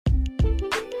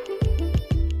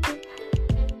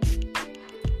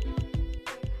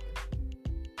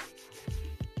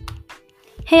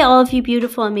Hey, all of you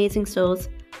beautiful, amazing souls.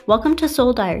 Welcome to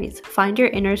Soul Diaries, Find Your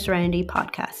Inner Serenity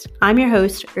podcast. I'm your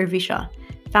host, Urvi Shah,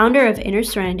 founder of Inner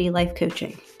Serenity Life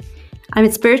Coaching. I'm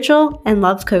a spiritual and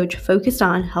love coach focused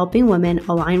on helping women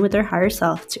align with their higher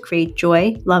self to create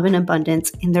joy, love, and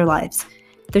abundance in their lives.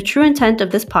 The true intent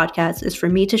of this podcast is for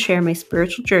me to share my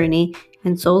spiritual journey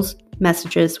and soul's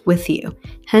messages with you,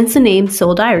 hence the name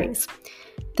Soul Diaries.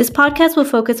 This podcast will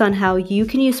focus on how you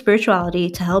can use spirituality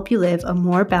to help you live a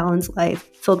more balanced life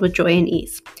filled with joy and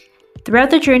ease.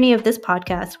 Throughout the journey of this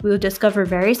podcast, we will discover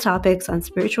various topics on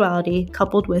spirituality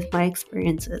coupled with my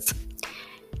experiences.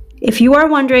 If you are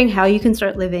wondering how you can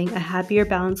start living a happier,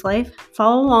 balanced life,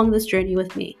 follow along this journey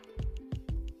with me.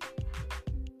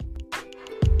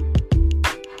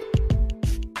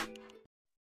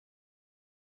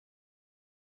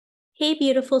 Hey,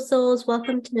 beautiful souls.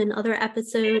 Welcome to another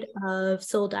episode of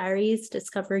Soul Diaries,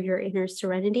 Discover Your Inner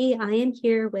Serenity. I am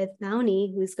here with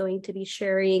Mouni, who's going to be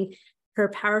sharing her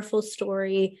powerful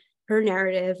story, her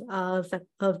narrative of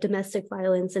domestic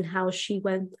violence and how she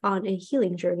went on a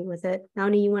healing journey with it.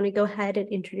 Mouni, you want to go ahead and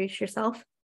introduce yourself?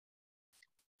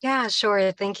 Yeah,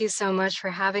 sure. Thank you so much for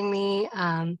having me.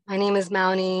 My name is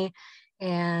Mouni.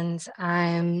 And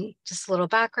I'm just a little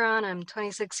background. I'm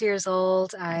 26 years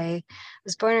old. I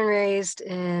was born and raised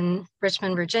in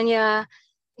Richmond, Virginia,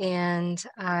 and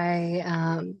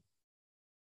I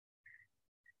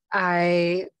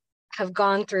have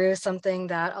gone through something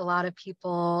that a lot of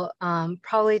people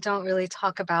probably don't really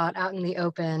talk about out in the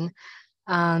open.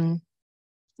 And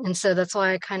so that's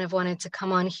why I kind of wanted to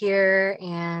come on here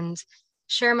and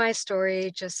share my story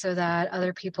just so that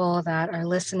other people that are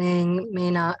listening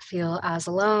may not feel as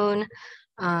alone.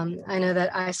 I know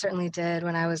that I certainly did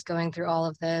when I was going through all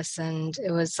of this, and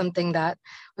it was something that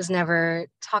was never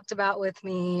talked about with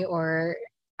me, or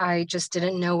I just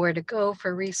didn't know where to go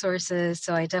for resources.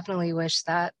 So I definitely wish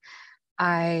that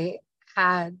I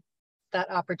had that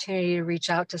opportunity to reach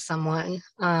out to someone.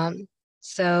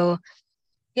 So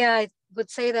yeah, I would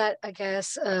say that I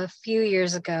guess a few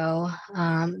years ago,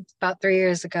 about 3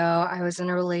 years ago, I was in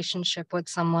a relationship with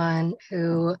someone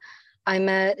who I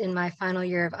met in my final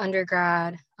year of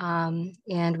undergrad,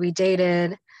 and we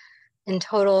dated in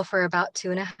total for about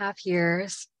 2.5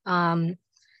 years.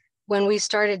 When we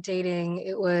started dating,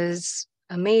 it was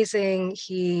amazing.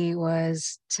 He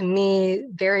was, to me,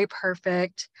 very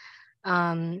perfect,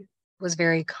 was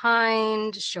very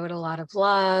kind, showed a lot of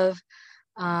love.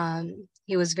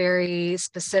 He was very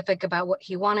specific about what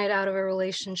he wanted out of a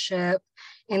relationship.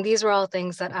 And these were all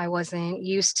things that I wasn't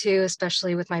used to,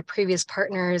 especially with my previous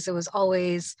partners. It was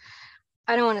always,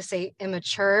 I don't want to say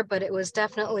immature, but they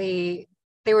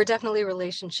were definitely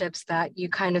relationships that you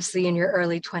kind of see in your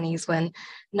early 20s when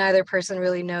neither person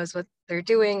really knows what they're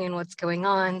doing and what's going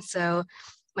on. So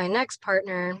my next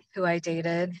partner who I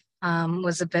dated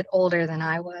was a bit older than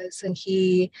I was, and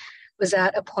he was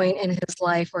at a point in his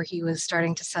life where he was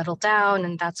starting to settle down.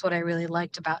 And that's what I really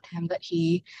liked about him, that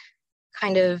he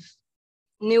kind of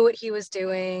knew what he was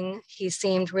doing. He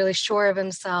seemed really sure of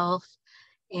himself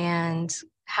and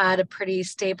had a pretty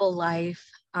stable life.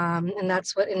 And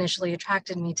that's what initially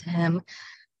attracted me to him.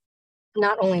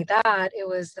 Not only that, it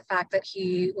was the fact that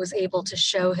he was able to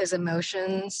show his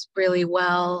emotions really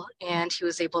well, and he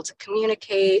was able to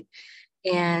communicate,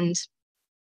 and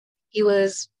he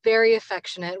was very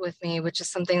affectionate with me, which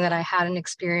is something that I hadn't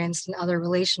experienced in other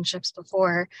relationships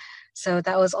before. So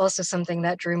that was also something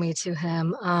that drew me to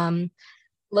him.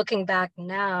 Looking back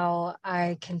now,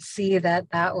 I can see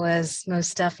that that was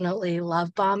most definitely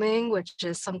love bombing, which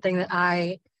is something that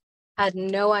I had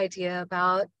no idea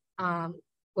about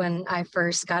when I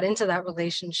first got into that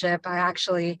relationship. I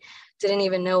actually didn't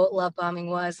even know what love bombing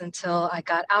was until I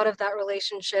got out of that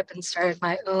relationship and started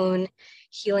my own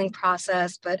healing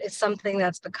process. But it's something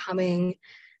that's becoming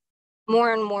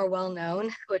more and more well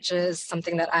known, which is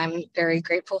something that I'm very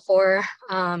grateful for.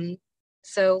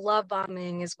 So love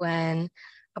bombing is when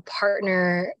a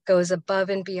partner goes above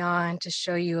and beyond to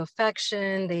show you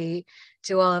affection. They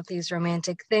do all of these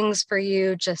romantic things for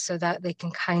you just so that they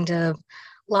can kind of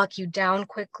lock you down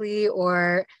quickly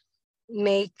or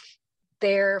make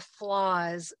their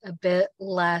flaws a bit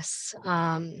less,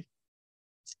 how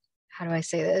do I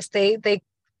say this? They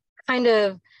kind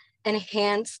of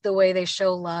enhance the way they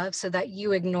show love so that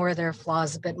you ignore their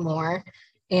flaws a bit more.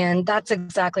 And that's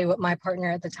exactly what my partner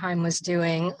at the time was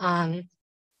doing. And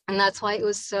that's why it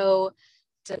was so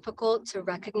difficult to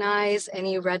recognize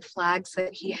any red flags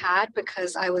that he had,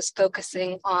 because I was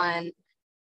focusing on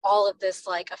all of this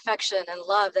like affection and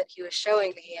love that he was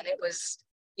showing me. And it was,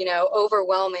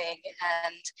 overwhelming.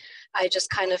 And I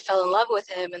just kind of fell in love with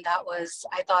him. And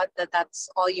I thought that that's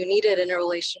all you needed in a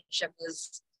relationship,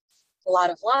 was a lot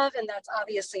of love, and that's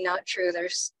obviously not true.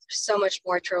 There's so much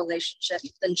more to a relationship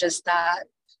than just that.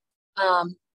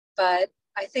 But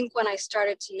I think when I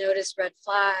started to notice red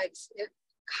flags, it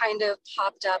kind of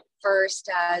popped up first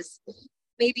as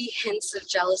maybe hints of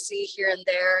jealousy here and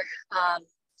there.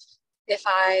 If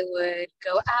I would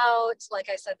go out, like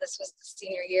I said, this was the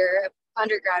senior year of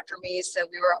undergrad for me, so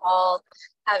we were all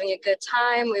having a good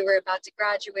time. We were about to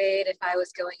graduate. If I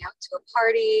was going out to a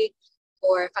party,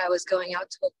 or if I was going out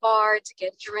to a bar to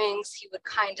get drinks, he would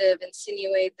kind of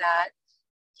insinuate that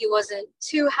he wasn't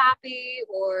too happy,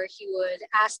 or he would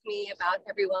ask me about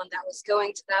everyone that was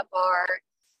going to that bar.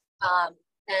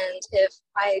 And if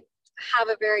I have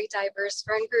a very diverse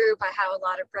friend group, I have a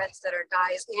lot of friends that are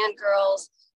guys and girls.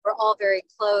 We're all very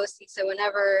close. And so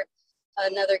whenever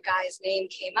another guy's name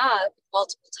came up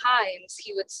multiple times,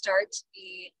 he would start to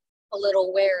be a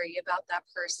little wary about that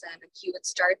person. And he would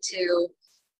start to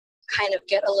kind of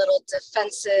get a little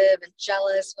defensive and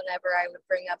jealous whenever I would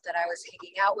bring up that I was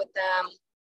hanging out with them.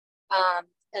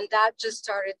 And that just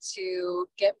started to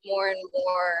get more and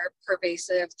more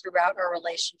pervasive throughout our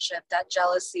relationship, that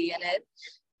jealousy. And it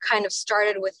kind of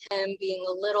started with him being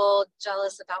a little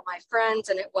jealous about my friends,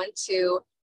 and it went to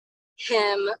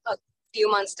him a few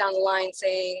months down the line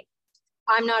saying,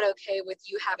 I'm not okay with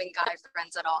you having guy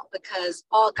friends at all, because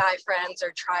all guy friends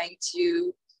are trying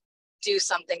to do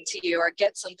something to you or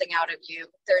get something out of you.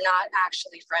 They're not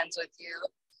actually friends with you.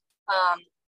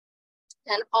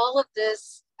 And all of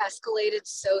this escalated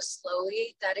so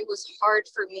slowly that it was hard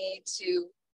for me to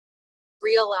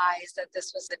realize that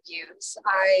this was abuse.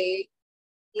 I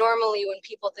normally, when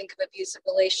people think of abusive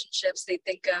relationships, they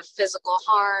think of physical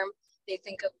harm. They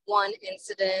think of one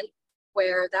incident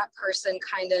where that person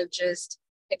kind of just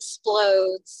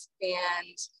explodes,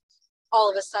 and all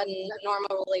of a sudden a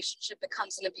normal relationship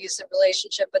becomes an abusive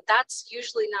relationship. But that's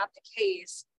usually not the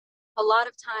case. A lot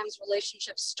of times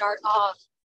relationships start off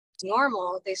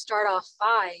normal, they start off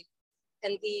fine,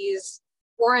 and these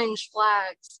orange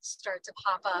flags start to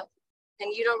pop up,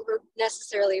 and you don't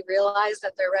necessarily realize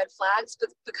that they're red flags, but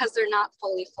because they're not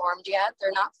fully formed yet,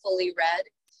 they're not fully red.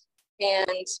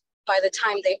 And by the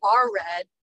time they are red,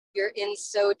 you're in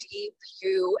so deep,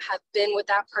 you have been with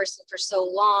that person for so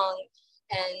long,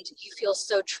 and you feel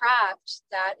so trapped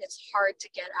that it's hard to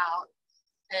get out.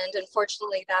 And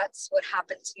unfortunately, that's what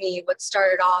happened to me. What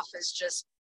started off as just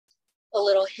a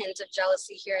little hint of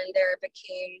jealousy here and there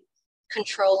became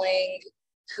controlling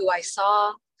who I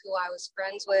saw, who I was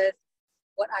friends with,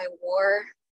 what I wore.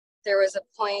 There was a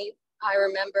point I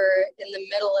remember in the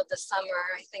middle of the summer,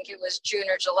 I think it was June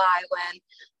or July, when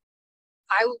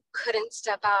I couldn't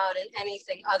step out in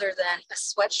anything other than a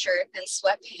sweatshirt and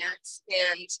sweatpants.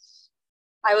 And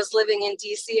I was living in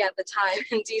DC at the time,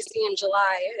 and DC in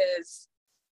July is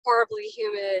horribly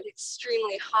humid,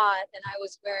 extremely hot, and I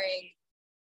was wearing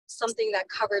something that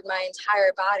covered my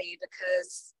entire body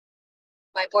because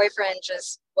my boyfriend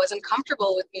just wasn't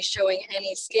comfortable with me showing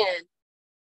any skin.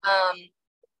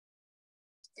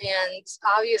 And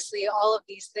obviously all of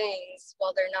these things,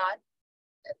 while they're not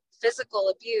physical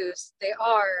abuse, they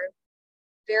are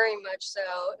very much so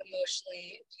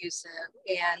emotionally abusive.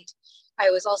 And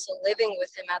I was also living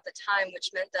with him at the time,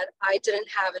 which meant that I didn't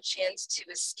have a chance to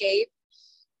escape.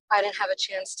 I didn't have a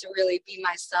chance to really be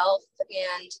myself.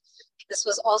 And this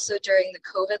was also during the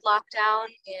COVID lockdown.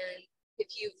 And if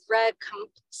you've read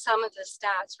some of the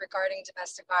stats regarding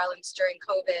domestic violence during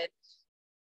COVID,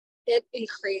 it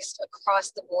increased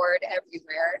across the board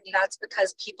everywhere. And that's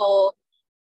because people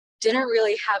didn't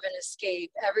really have an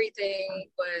escape. Everything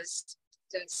was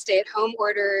stay-at-home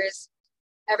orders.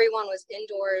 Everyone was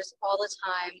indoors all the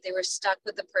time. They were stuck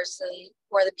with the person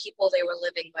or the people they were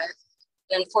living with.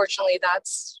 And unfortunately,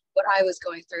 that's what I was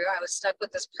going through. I was stuck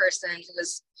with this person who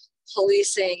was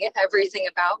policing everything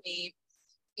about me.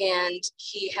 And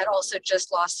he had also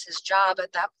just lost his job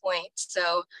at that point.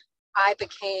 So I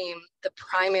became the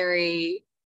primary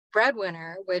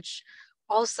breadwinner, which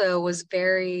also was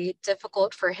very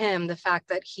difficult for him. The fact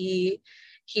that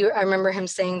I remember him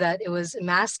saying that it was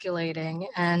emasculating,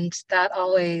 and that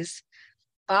always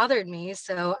bothered me.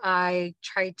 So I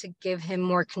tried to give him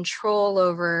more control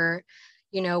over,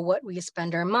 what we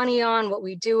spend our money on, what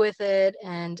we do with it.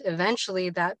 And eventually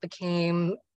that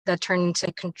turned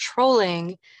into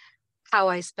controlling how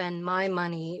I spend my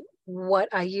money, what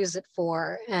I use it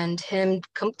for, and him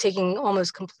taking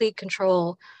almost complete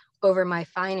control over my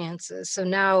finances. So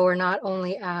now we're not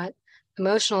only at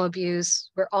emotional abuse,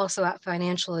 we're also at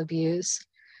financial abuse.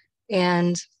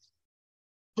 And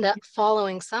that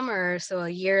following summer, so a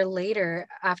year later,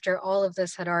 after all of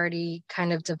this had already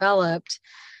kind of developed,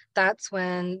 that's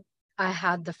when I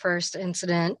had the first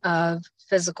incident of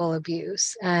physical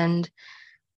abuse. And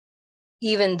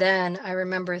even then, I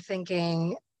remember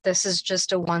thinking, this is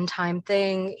just a one-time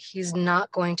thing. He's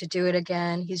not going to do it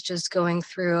again. He's just going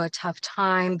through a tough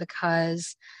time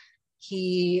because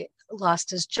he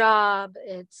lost his job.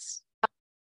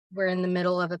 We're in the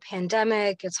middle of a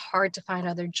pandemic. It's hard to find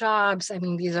other jobs. I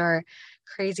mean, these are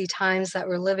crazy times that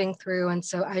we're living through. And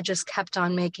so I just kept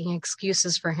on making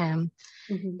excuses for him.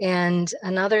 Mm-hmm. And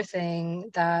another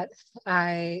thing that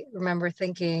I remember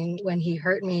thinking when he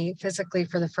hurt me physically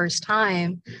for the first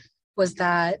time was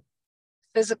that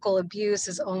physical abuse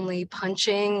is only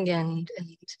punching and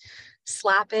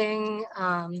slapping,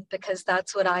 because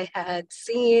that's what I had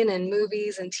seen in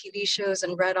movies and TV shows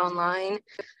and read online.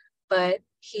 But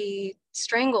he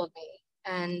strangled me.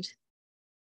 And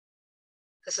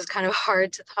this is kind of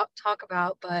hard to talk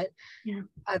about, but Yeah.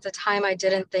 at the time I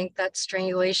didn't think that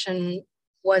strangulation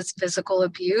was physical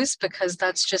abuse, because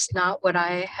that's just not what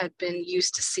I had been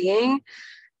used to seeing.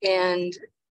 And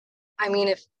I mean,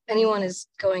 if anyone is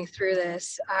going through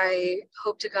this, I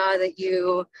hope to God that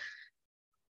you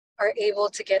are able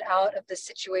to get out of this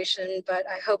situation. But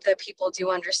I hope that people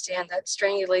do understand that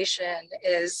strangulation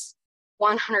is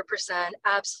 100%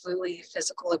 absolutely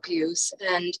physical abuse.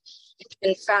 And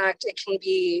in fact, it can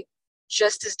be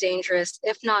just as dangerous,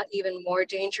 if not even more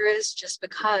dangerous, just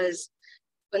because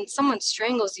when someone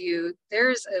strangles you,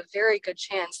 there's a very good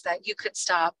chance that you could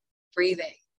stop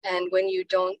breathing. And when you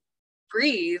don't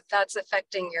breathe, that's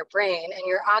affecting your brain and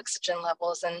your oxygen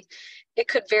levels, and it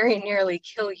could very nearly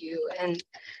kill you. And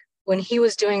when he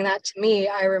was doing that to me,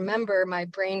 I remember my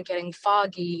brain getting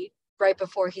foggy right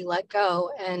before he let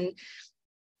go. And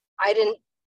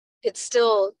it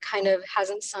still kind of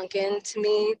hasn't sunk into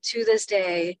me to this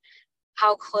day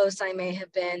how close I may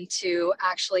have been to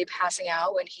actually passing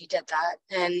out when he did that.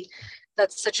 And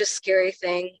that's such a scary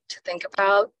thing to think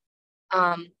about.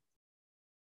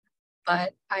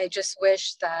 But I just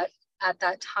wish that at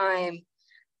that time,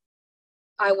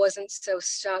 I wasn't so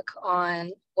stuck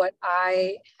on what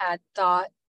I had thought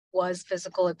was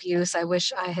physical abuse. I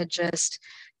wish I had just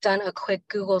done a quick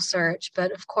Google search.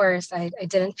 But of course, I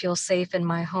didn't feel safe in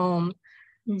my home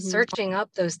searching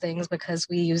up those things, because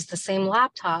we use the same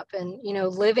laptop. And,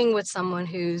 living with someone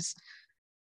who's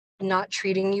not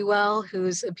treating you well,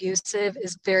 who's abusive,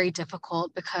 is very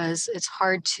difficult, because it's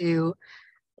hard to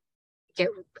get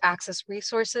access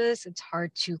resources. It's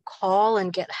hard to call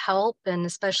and get help. And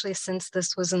especially since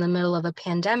this was in the middle of a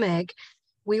pandemic,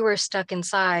 we were stuck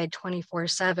inside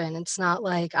 24/7. It's not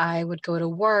like I would go to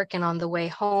work and on the way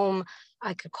home,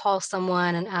 I could call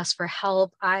someone and ask for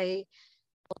help. I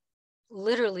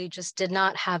literally just did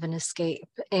not have an escape.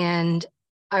 And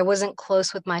I wasn't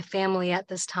close with my family at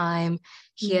this time.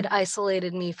 He had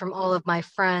isolated me from all of my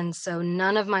friends. So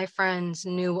none of my friends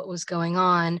knew what was going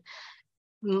on.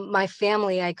 My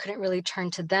family, I couldn't really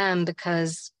turn to them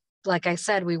because, like I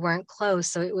said, we weren't close.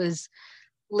 So it was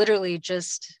literally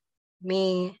just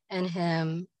me and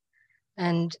him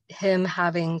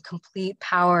having complete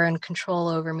power and control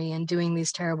over me and doing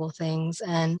these terrible things.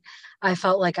 And I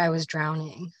felt like I was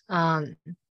drowning. And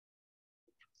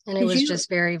it was just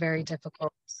very, very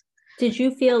difficult. Did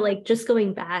you feel like, just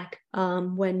going back,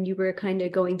 when you were kind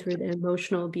of going through the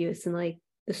emotional abuse and like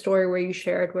the story where you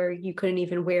shared where you couldn't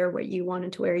even wear what you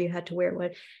wanted to wear, you had to wear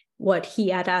what he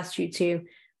had asked you to.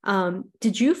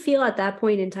 Did you feel at that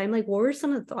point in time, like, what were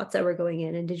some of the thoughts that were going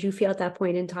in? And did you feel at that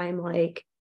point in time like,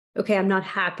 okay, I'm not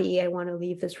happy, I want to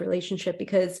leave this relationship?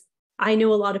 Because I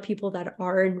know a lot of people that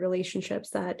are in relationships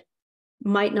that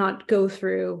might not go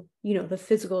through, the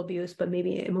physical abuse, but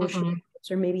maybe emotional abuse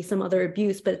or maybe some other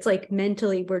abuse. But it's like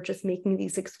mentally, we're just making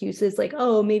these excuses like,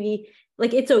 oh, maybe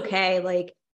like it's okay.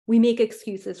 Like we make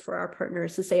excuses for our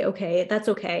partners to say, okay, that's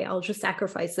okay. I'll just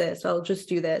sacrifice this. I'll just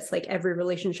do this. Like every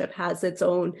relationship has its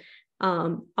own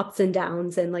ups and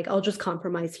downs, and like, I'll just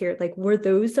compromise here. Like, were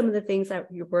those some of the things that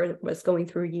was going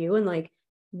through you? And like,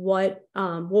 what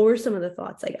were some of the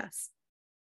thoughts, I guess?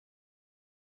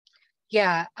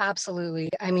 Yeah,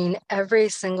 absolutely. I mean, every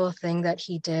single thing that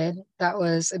he did that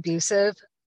was abusive,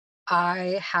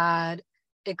 I had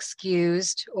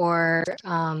excused or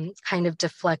kind of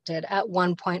deflected at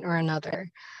one point or another.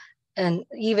 And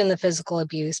even the physical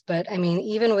abuse. But I mean,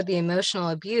 even with the emotional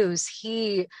abuse,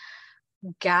 he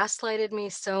gaslighted me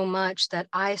so much that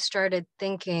I started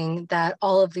thinking that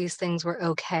all of these things were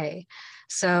okay.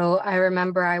 So I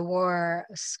remember I wore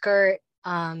a skirt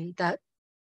that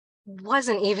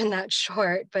wasn't even that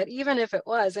short, but even if it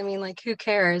was, I mean, like, who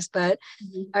cares? But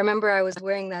I remember I was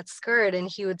wearing that skirt and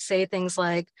he would say things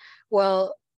like,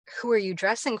 well, who are you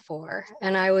dressing for?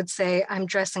 And I would say, I'm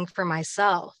dressing for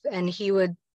myself. And he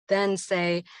would then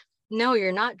say, no,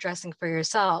 you're not dressing for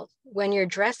yourself. When you're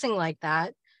dressing like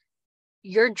that,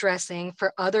 you're dressing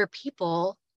for other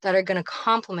people that are going to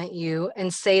compliment you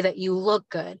and say that you look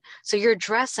good. So you're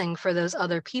dressing for those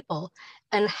other people.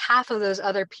 And half of those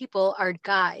other people are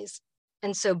guys.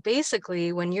 And so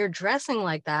basically, when you're dressing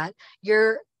like that,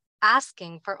 you're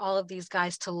asking for all of these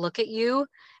guys to look at you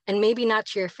and maybe not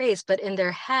to your face, but in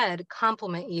their head,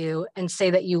 compliment you and say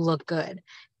that you look good.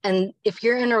 And if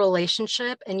you're in a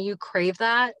relationship and you crave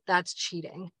that, that's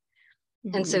cheating.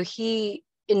 And Mm-hmm. so he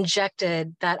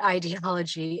injected that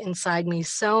ideology inside me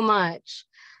so much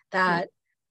Yeah. that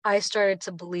I started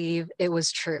to believe it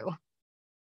was true.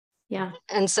 Yeah.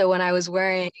 And so when I was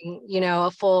wearing,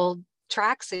 a full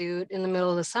tracksuit in the middle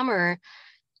of the summer,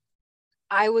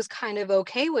 I was kind of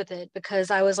okay with it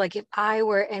because I was like, if I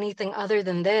wear anything other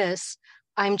than this,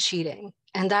 I'm cheating.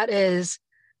 And that is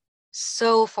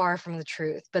so far from the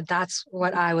truth, but that's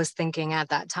what I was thinking at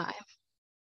that time.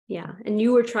 Yeah. And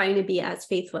you were trying to be as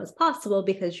faithful as possible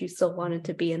because you still wanted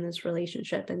to be in this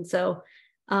relationship. And so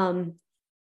I'm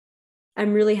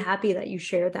really happy that you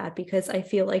shared that, because I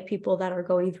feel like people that are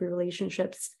going through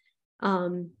relationships,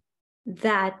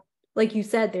 that, like you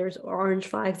said, there's orange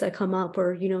flags that come up,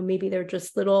 or, maybe they're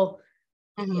just little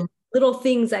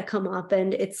things that come up.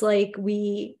 And it's like,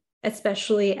 we,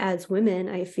 especially as women,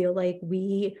 I feel like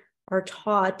we are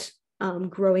taught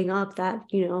growing up that,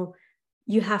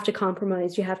 you have to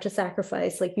compromise, you have to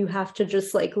sacrifice, like you have to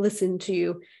just like listen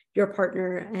to your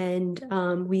partner. And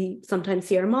we sometimes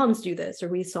see our moms do this, or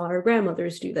we saw our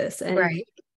grandmothers do this. And Right.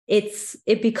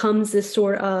 it becomes this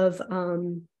sort of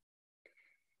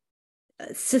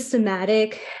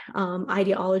systematic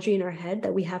ideology in our head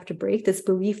that we have to break, this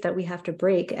belief that we have to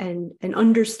break, and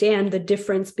understand the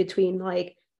difference between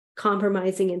like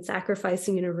compromising and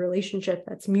sacrificing in a relationship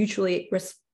that's mutually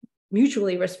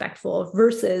respectful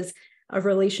versus a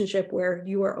relationship where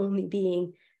you are only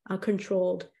being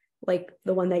controlled, like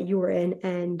the one that you were in,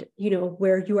 and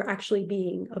where you are actually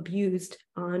being abused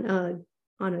on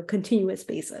a continuous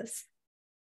basis.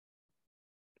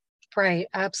 Right,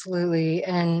 absolutely.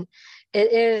 And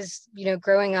it is,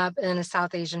 growing up in a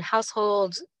South Asian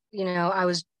household, I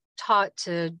was taught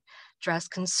to dress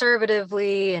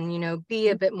conservatively and, be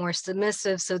a bit more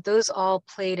submissive. So those all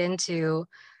played into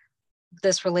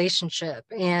this relationship.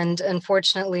 And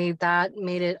unfortunately, that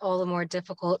made it all the more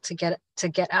difficult to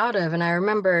get out of. And I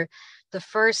remember the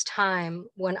first time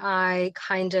when I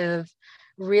kind of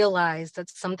realized that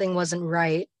something wasn't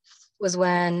right was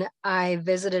when I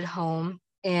visited home,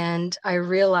 and I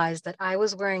realized that I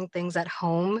was wearing things at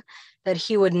home that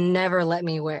he would never let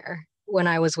me wear when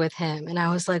I was with him. And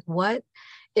I was like, what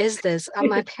is this?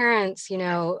 My parents,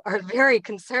 are very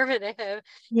conservative and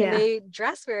Yeah. they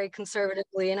dress very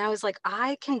conservatively. And I was like,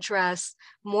 I can dress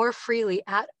more freely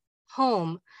at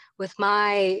home with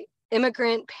my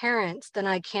immigrant parents than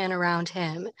I can around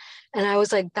him. And I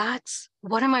was like,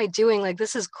 what am I doing? Like,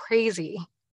 this is crazy.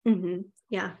 Mm-hmm.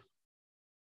 Yeah.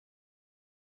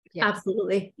 Yeah.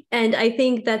 Absolutely. And I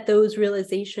think that those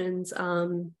realizations,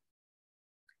 when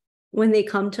they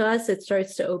come to us, it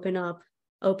starts to open up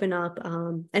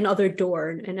another door,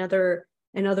 another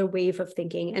wave of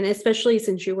thinking. And especially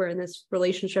since you were in this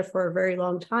relationship for a very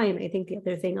long time, I think the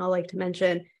other thing I'll like to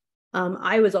mention,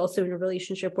 I was also in a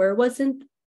relationship where it wasn't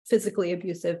physically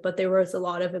abusive, but there was a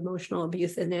lot of emotional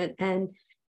abuse in it. And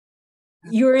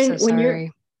you're in So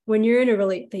sorry. when you're in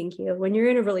a thank you, when you're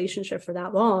in a relationship for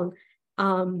that long,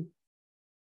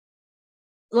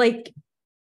 like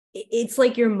it's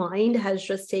like your mind has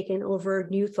just taken over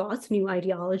new thoughts, new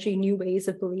ideology, new ways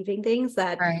of believing things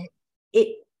that Right.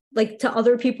 it, like, to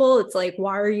other people, it's like,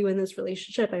 why are you in this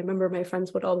relationship? I remember my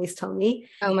friends would always tell me.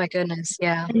 Oh my goodness.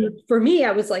 Yeah. And for me,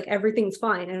 I was like, everything's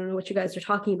fine. I don't know what you guys are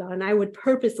talking about. And I would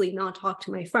purposely not talk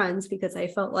to my friends because I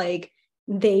felt like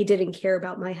they didn't care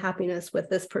about my happiness with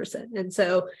this person. And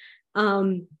so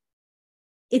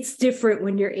it's different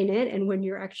when you're in it and when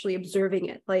you're actually observing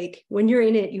it. Like when you're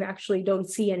in it, you actually don't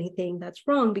see anything that's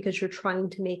wrong because you're trying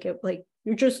to make it, like,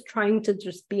 you're just trying to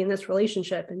just be in this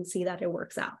relationship and see that it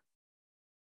works out.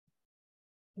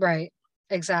 Right.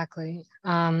 Exactly.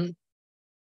 And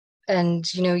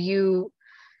a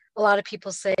lot of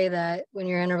people say that when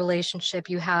you're in a relationship,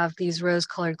 you have these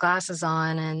rose-colored glasses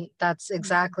on, and that's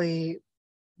exactly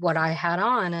what I had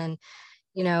on. And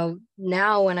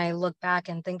now when I look back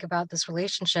and think about this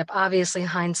relationship, obviously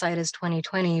hindsight is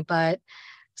 2020, but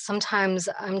sometimes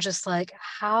I'm just like,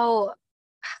 how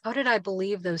did I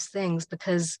believe those things?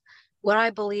 Because what I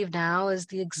believe now is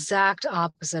the exact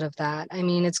opposite of that. I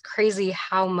mean, it's crazy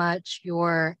how much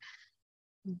your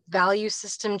value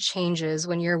system changes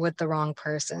when you're with the wrong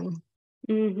person.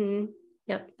 Mm-hmm.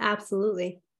 Yep.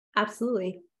 Absolutely.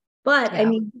 Absolutely. But I Yeah.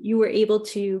 mean, you were able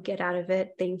to get out of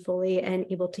it, thankfully, and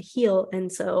able to heal.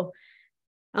 And so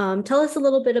tell us a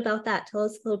little bit about that. Tell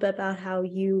us a little bit about how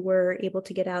you were able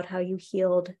to get out, how you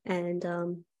healed, and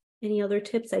any other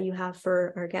tips that you have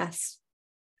for our guests.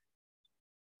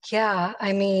 Yeah,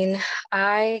 I mean,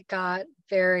 I got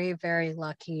very, very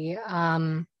lucky.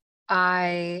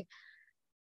 I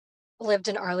lived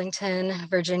in Arlington,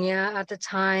 Virginia at the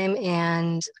time,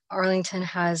 and Arlington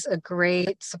has a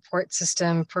great support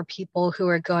system for people who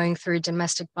are going through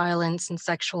domestic violence and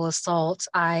sexual assault.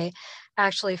 I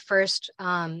actually first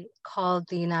called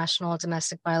the National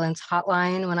Domestic Violence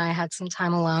Hotline when I had some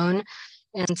time alone.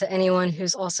 And to anyone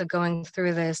who's also going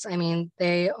through this, I mean,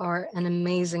 they are an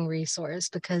amazing resource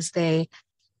because they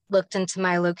looked into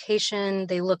my location,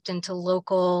 they looked into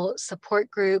local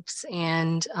support groups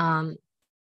and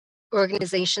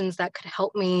organizations that could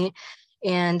help me.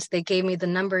 And they gave me the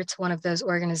number to one of those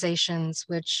organizations,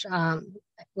 which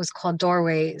was called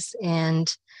Doorways. And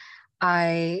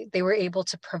they were able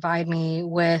to provide me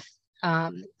with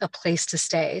a place to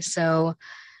stay. So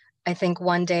I think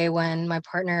one day when my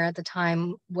partner at the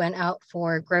time went out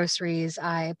for groceries,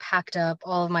 I packed up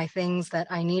all of my things that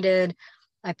I needed.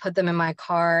 I put them in my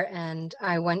car and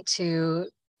I went to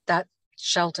that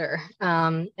shelter.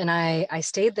 And I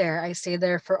stayed there. I stayed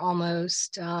there for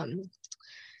almost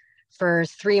for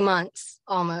 3 months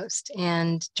almost.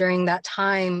 And during that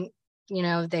time, you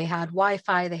know, they had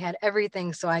Wi-Fi, they had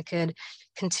everything so I could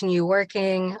continue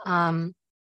working.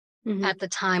 At the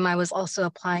time, I was also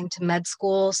applying to med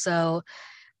school. So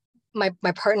my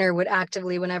partner would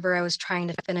actively, whenever I was trying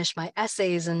to finish my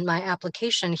essays and my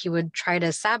application, he would try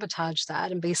to sabotage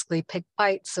that and basically pick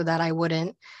fights so that I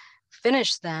wouldn't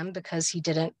finish them because he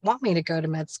didn't want me to go to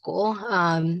med school.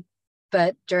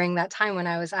 But during that time when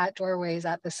I was at Doorways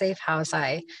at the Safe House,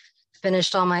 I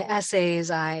finished all my essays.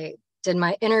 I did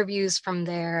my interviews from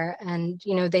there. And,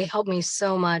 you know, they helped me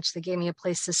so much. They gave me a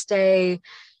place to stay,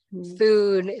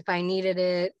 food if I needed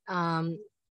it.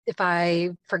 If I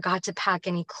forgot to pack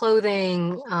any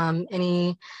clothing,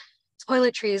 any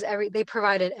toiletries, they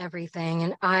provided everything.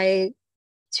 And I,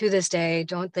 to this day,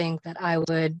 don't think that I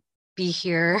would be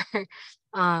here,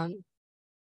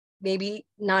 maybe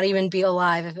not even be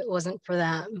alive if it wasn't for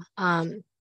them.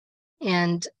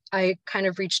 And I kind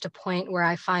of reached a point where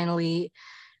I finally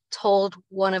told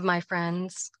one of my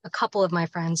friends, a couple of my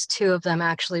friends, two of them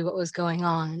actually, what was going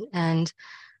on. And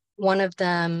one of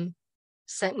them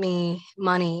sent me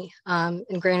money.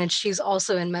 And granted, she's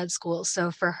also in med school.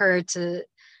 So for her to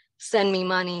send me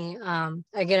money,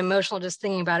 I get emotional just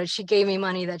thinking about it. She gave me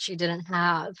money that she didn't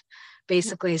have,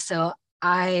 basically. So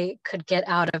I could get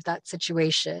out of that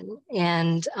situation.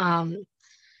 And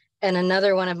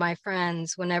another one of my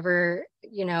friends, whenever,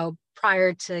 you know,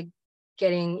 prior to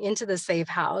getting into the Safe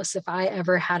House, if I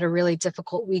ever had a really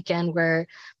difficult weekend where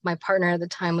my partner at the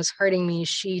time was hurting me,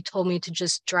 she told me to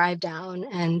just drive down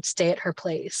and stay at her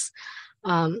place.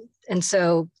 And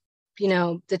so, you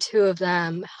know, the two of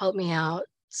them helped me out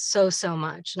so, so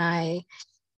much. And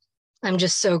I'm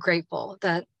just so grateful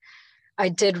that I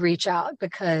did reach out,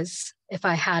 because if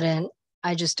I hadn't,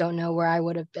 I just don't know where I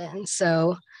would have been.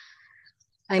 So,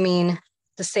 I mean,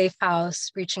 the Safe House,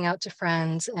 reaching out to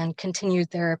friends, and continued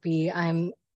therapy.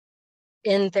 I'm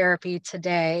in therapy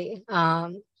today,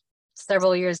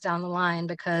 several years down the line,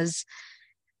 because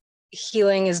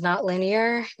healing is not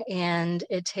linear and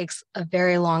it takes a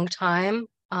very long time.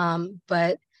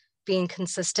 But being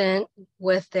consistent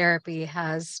with therapy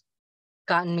has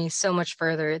gotten me so much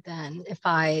further than if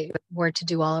I were to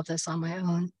do all of this on my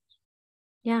own.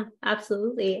 Yeah,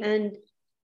 absolutely. And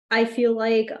I feel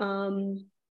like,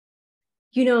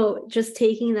 you know, just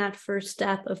taking that first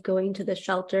step of going to the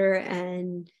shelter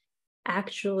and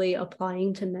actually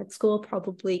applying to med school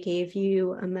probably gave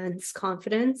you immense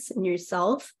confidence in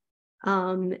yourself,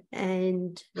 and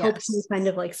helped you Yes, kind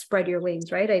of like spread your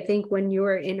wings, right? I think when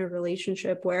you're in a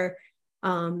relationship where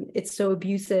it's so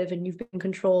abusive and you've been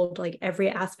controlled, like every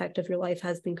aspect of your life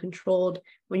has been controlled,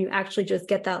 when you actually just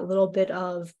get that little bit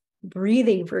of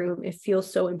breathing room, it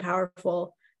feels so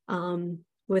powerful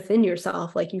within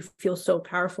yourself. Like you feel so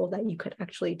powerful that you could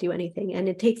actually do anything. And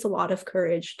it takes a lot of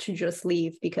courage to just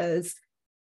leave, because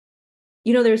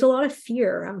you know there's a lot of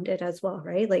fear around it as well,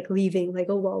 right? Like leaving, like,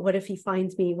 oh well, what if he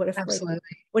finds me, what if, like, absolutely.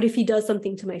 what if he does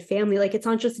something to my family? Like it's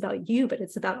not just about you, but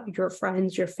it's about your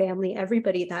friends, your family,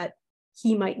 everybody that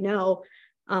he might know,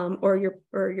 or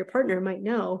your partner might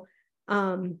know,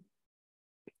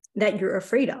 that you're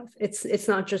afraid of. It's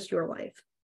not just your life.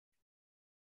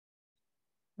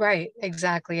 Right,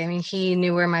 exactly. I mean, he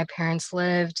knew where my parents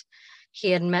lived. He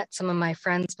had met some of my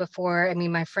friends before. I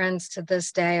mean, my friends to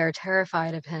this day are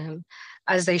terrified of him,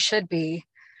 as they should be.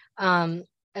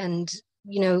 And,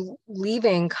 you know,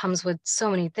 leaving comes with so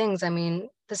many things. I mean,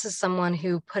 this is someone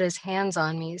who put his hands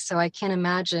on me, so I can't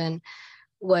imagine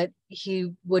what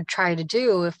he would try to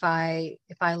do if I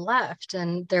left.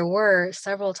 And there were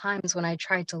several times when I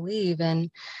tried to leave, and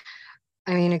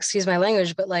I mean, excuse my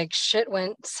language, but like shit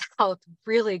went south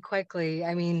really quickly.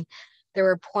 I mean, there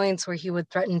were points where he would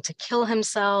threaten to kill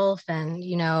himself and,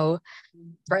 you know,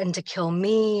 threaten to kill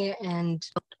me. And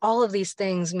all of these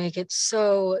things make it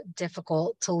so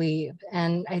difficult to leave.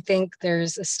 And I think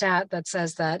there's a stat that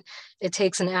says that it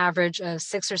takes an average of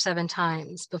 6 or 7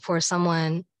 times before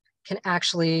someone can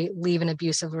actually leave an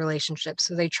abusive relationship.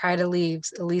 So they try to leave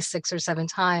at least 6 or 7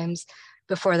 times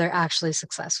before they're actually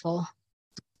successful.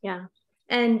 Yeah.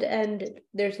 And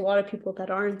there's a lot of people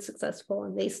that aren't successful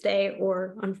and they stay,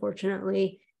 or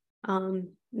unfortunately,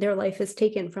 their life is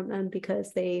taken from them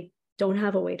because they don't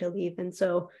have a way to leave. And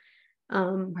so,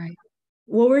 Right.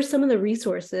 what were some of the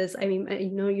resources? I mean, I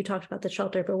know you talked about the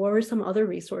shelter, but what were some other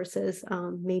resources,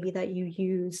 maybe that you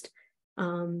used,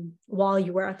 while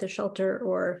you were at the shelter,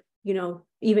 or, you know,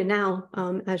 even now,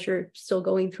 as you're still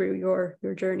going through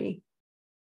your journey?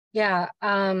 Yeah,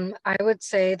 I would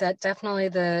say that definitely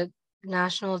the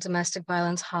National Domestic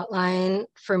Violence Hotline,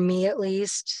 for me at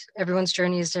least, everyone's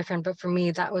journey is different, but for me,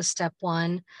 that was step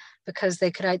one because they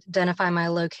could identify my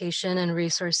location and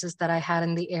resources that I had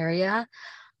in the area.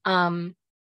 Um,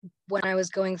 when I was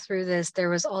going through this,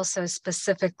 there was also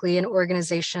specifically an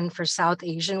organization for South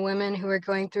Asian women who were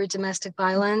going through domestic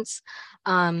violence.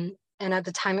 And at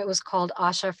the time it was called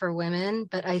Asha for Women,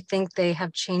 but I think they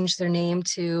have changed their name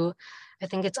to, I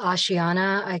think it's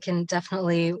Ashiana. I can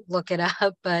definitely look it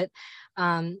up, but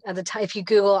at the time, if you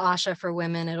Google Asha for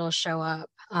Women, it'll show up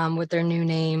with their new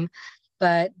name.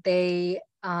 But they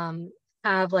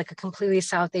have like a completely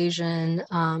South Asian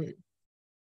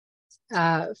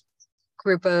uh,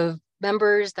 group of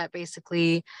members that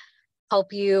basically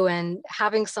help you, and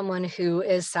having someone who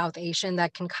is South Asian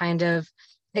that can kind of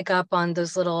pick up on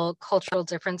those little cultural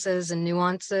differences and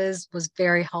nuances was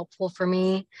very helpful for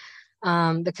me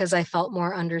because I felt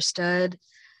more understood.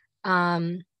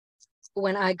 Um,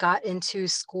 when I got into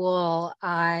school,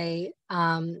 I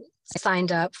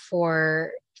signed up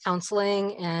for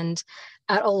counseling, and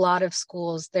at a lot of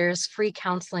schools, there's free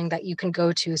counseling that you can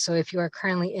go to. So if you are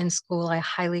currently in school, I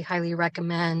highly, highly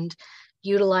recommend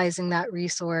utilizing that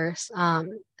resource.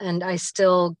 And I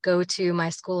still go to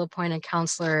my school appointed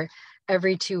counselor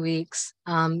every 2 weeks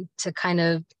to kind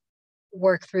of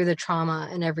work through the trauma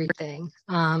and everything.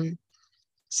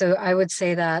 So I would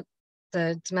say that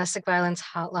the domestic violence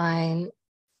hotline,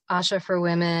 Asha for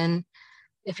Women,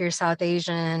 if you're South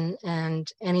Asian, and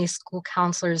any school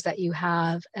counselors that you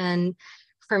have. And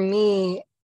for me,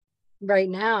 right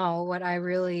now, what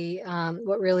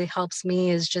really helps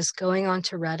me is just going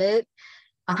onto Reddit.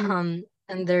 And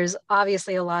there's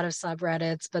obviously a lot of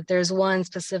subreddits, but there's one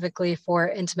specifically for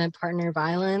intimate partner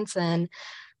violence, and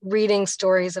reading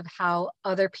stories of how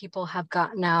other people have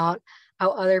gotten out, how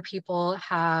other people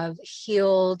have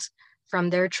healed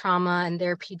from their trauma and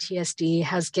their PTSD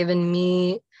has given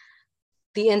me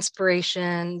the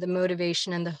inspiration, the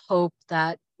motivation, and the hope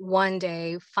that one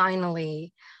day,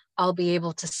 finally, I'll be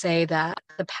able to say that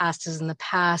the past is in the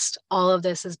past, all of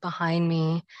this is behind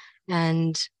me,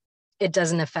 and it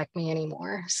doesn't affect me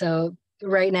anymore. So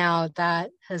right now,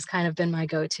 that has kind of been my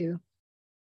go-to.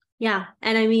 Yeah.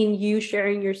 And I mean, you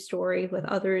sharing your story with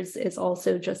others is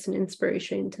also just an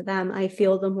inspiration to them. I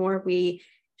feel the more we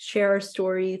share our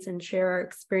stories and share our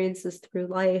experiences through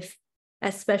life,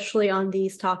 especially on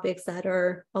these topics that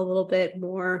are a little bit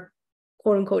more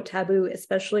quote unquote taboo,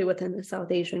 especially within the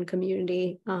South Asian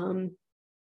community,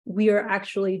 we are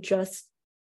actually just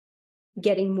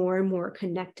getting more and more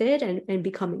connected and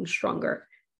becoming stronger.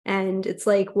 And it's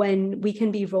like when we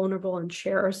can be vulnerable and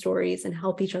share our stories and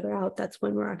help each other out, that's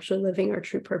when we're actually living our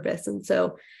true purpose. And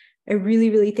so I really,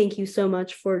 really thank you so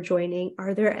much for joining.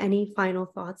 Are there any final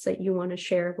thoughts that you want to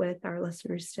share with our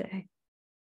listeners today?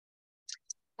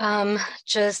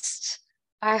 Just,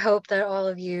 I hope that all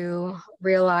of you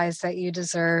realize that you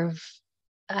deserve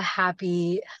a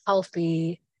happy,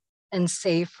 healthy, and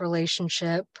safe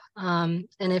relationship. And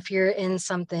if you're in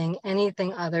something,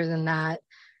 anything other than that,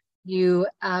 you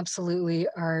absolutely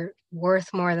are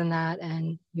worth more than that,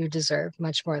 and you deserve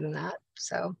much more than that.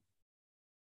 So,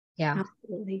 yeah.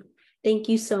 Absolutely. Thank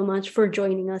you so much for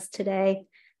joining us today.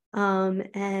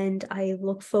 And I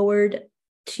look forward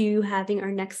to having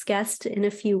our next guest in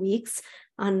a few weeks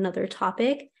on another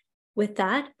topic. With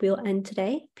that, we'll end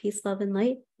today. Peace, love, and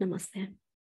light. Namaste.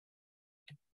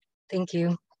 Thank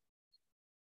you.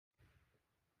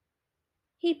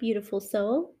 Hey, beautiful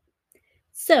soul.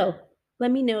 So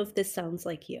let me know if this sounds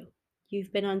like you.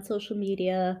 You've been on social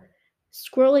media,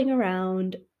 scrolling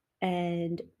around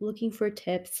and looking for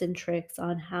tips and tricks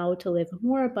on how to live a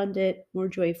more abundant, more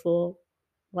joyful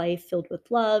life filled with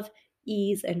love,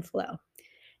 ease, and flow.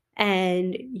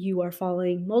 And you are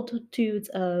following multitudes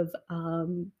of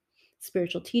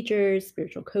spiritual teachers,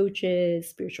 spiritual coaches,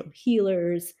 spiritual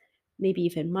healers, maybe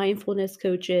even mindfulness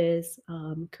coaches,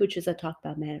 coaches that talk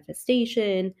about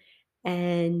manifestation.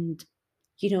 And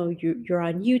you're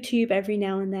on YouTube every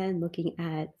now and then looking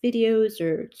at videos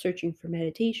or searching for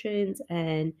meditations,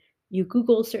 and you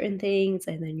Google certain things,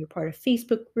 and then you're part of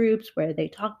Facebook groups where they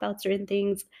talk about certain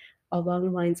things along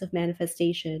the lines of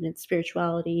manifestation and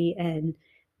spirituality and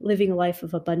living a life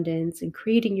of abundance and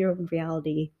creating your own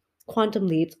reality, quantum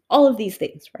leaps, all of these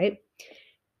things, right?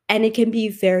 And it can be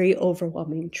very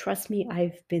overwhelming. Trust me,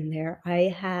 I've been there.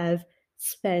 I have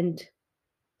spent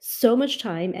so much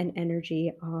time and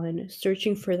energy on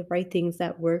searching for the right things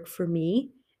that work for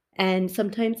me. And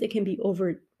sometimes it can be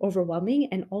overwhelming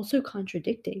and also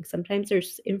contradicting. Sometimes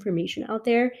there's information out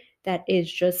there that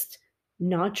is just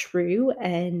not true,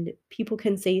 and people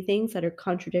can say things that are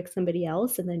contradict somebody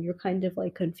else, and then you're kind of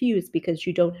like confused because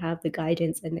you don't have the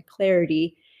guidance and the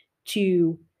clarity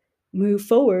to move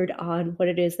forward on what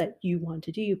it is that you want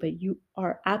to do. But you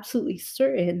are absolutely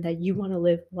certain that you want to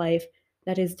live life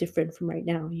that is different from right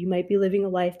now. You might be living a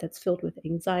life that's filled with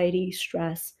anxiety,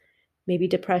 stress, maybe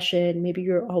depression, maybe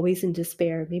you're always in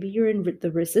despair, maybe you're in the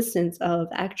resistance of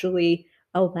actually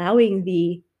allowing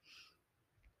the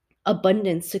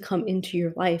abundance to come into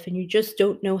your life, and you just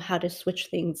don't know how to switch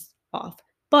things off.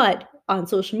 But on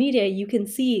social media, you can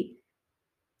see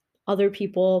other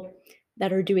people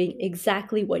that are doing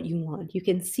exactly what you want. You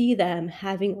can see them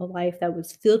having a life that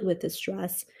was filled with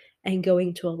distress and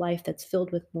going to a life that's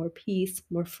filled with more peace,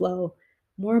 more flow,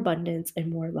 more abundance,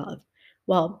 and more love.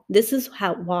 Well, this is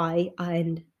why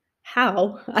and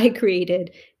how I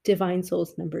created Divine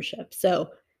Souls membership.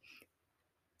 So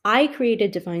I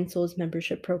created Divine Souls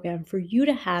membership program for you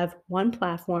to have one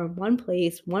platform, one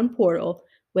place, one portal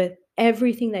with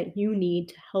everything that you need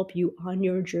to help you on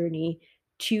your journey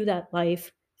to that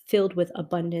life filled with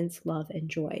abundance, love, and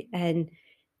joy. And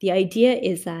the idea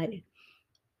is that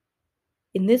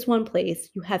in this one place,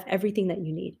 you have everything that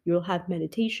you need. You'll have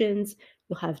meditations,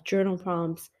 you'll have journal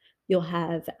prompts, you'll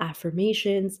have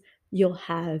affirmations, you'll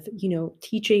have,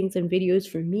 teachings and videos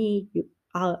from me.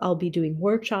 I'll be doing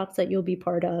workshops that you'll be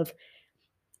part of.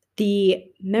 The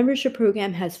membership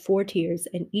program has 4 tiers,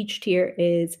 and each tier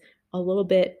is a little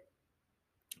bit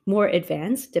more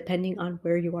advanced depending on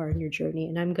where you are in your journey.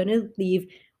 And I'm going to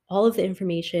leave all of the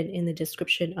information in the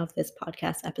description of this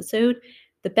podcast episode.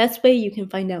 The best way you can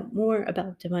find out more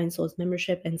about Divine Souls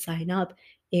membership and sign up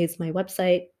is my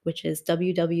website, which is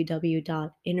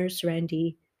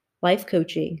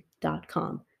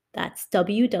www.innerserenitylifecoaching.com. That's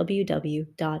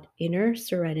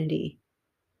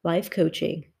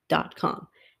www.innerserenitylifecoaching.com.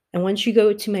 And once you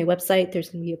go to my website, there's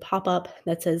going to be a pop-up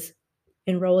that says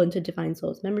enroll into Divine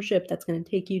Souls membership. That's going to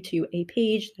take you to a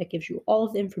page that gives you all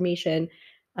of the information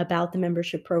about the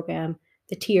membership program,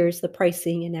 the tiers, the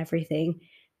pricing, and everything.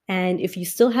 And if you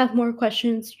still have more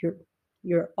questions,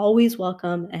 you're always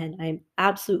welcome. And I'm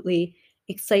absolutely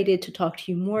excited to talk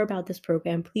to you more about this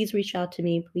program. Please reach out to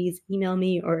me. Please email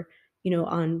me, or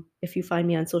if you find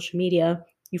me on social media,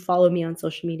 you follow me on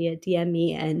social media, DM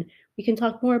me, and we can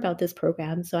talk more about this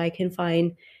program so I can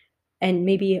find and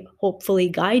maybe hopefully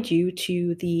guide you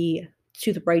to the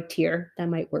right tier that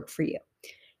might work for you.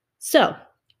 So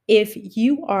if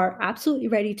you are absolutely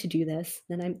ready to do this,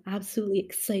 then I'm absolutely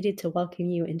excited to welcome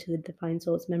you into the Divine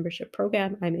Souls membership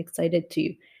program. I'm excited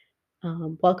to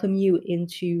welcome you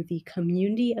into the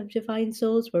community of Divine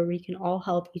Souls, where we can all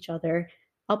help each other,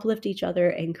 uplift each other,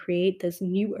 and create this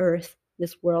new earth,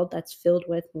 this world that's filled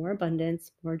with more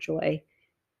abundance, more joy,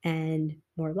 and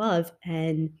more love.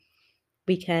 And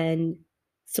we can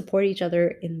support each other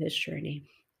in this journey.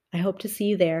 I hope to see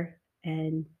you there,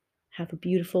 and have a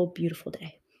beautiful, beautiful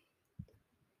day.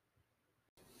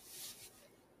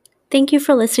 Thank you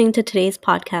for listening to today's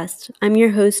podcast. I'm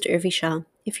your host, Urvi Shah.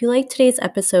 If you liked today's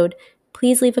episode,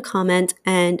 please leave a comment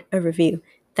and a review.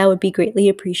 That would be greatly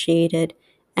appreciated.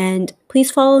 And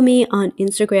please follow me on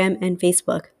Instagram and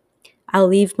Facebook. I'll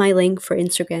leave my link for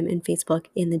Instagram and Facebook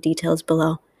in the details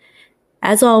below.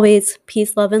 As always,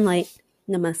 peace, love, and light.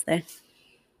 Namaste.